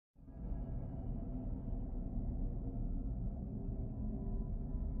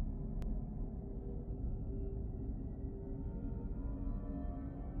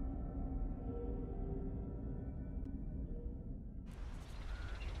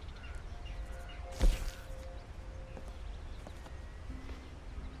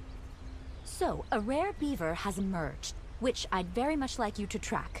So, a rare beaver has emerged, which I'd very much like you to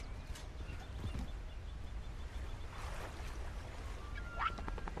track.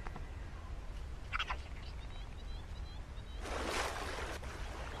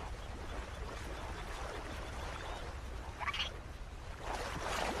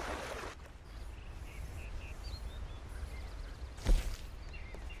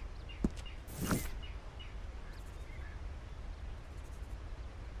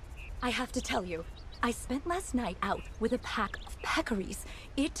 I have to tell you, I spent last night out with a pack of peccaries.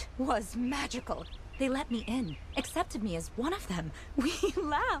 It was magical. They let me in, accepted me as one of them. We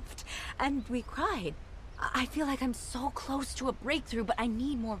laughed, and we cried. I feel like I'm so close to a breakthrough, but I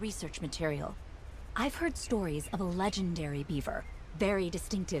need more research material. I've heard stories of a legendary beaver, very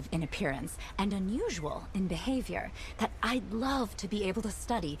distinctive in appearance and unusual in behavior, that I'd love to be able to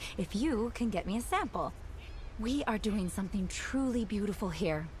study if you can get me a sample. We are doing something truly beautiful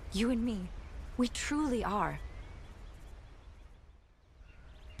here, you and me. We truly are.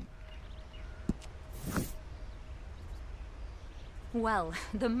 Well,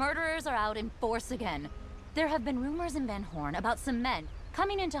 the murderers are out in force again. There have been rumors in Van Horn about some men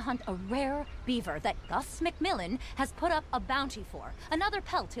coming in to hunt a rare beaver that Gus McMillan has put up a bounty for. Another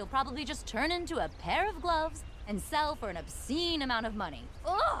pelt he'll probably just turn into a pair of gloves and sell for an obscene amount of money.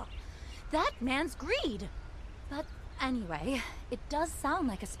 Ugh! That man's greed! But anyway, it does sound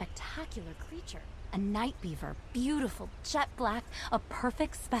like a spectacular creature. A night beaver, beautiful, jet black, a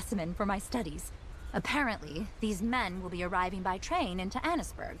perfect specimen for my studies. Apparently, these men will be arriving by train into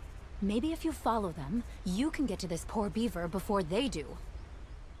Annisburg. Maybe if you follow them, you can get to this poor beaver before they do.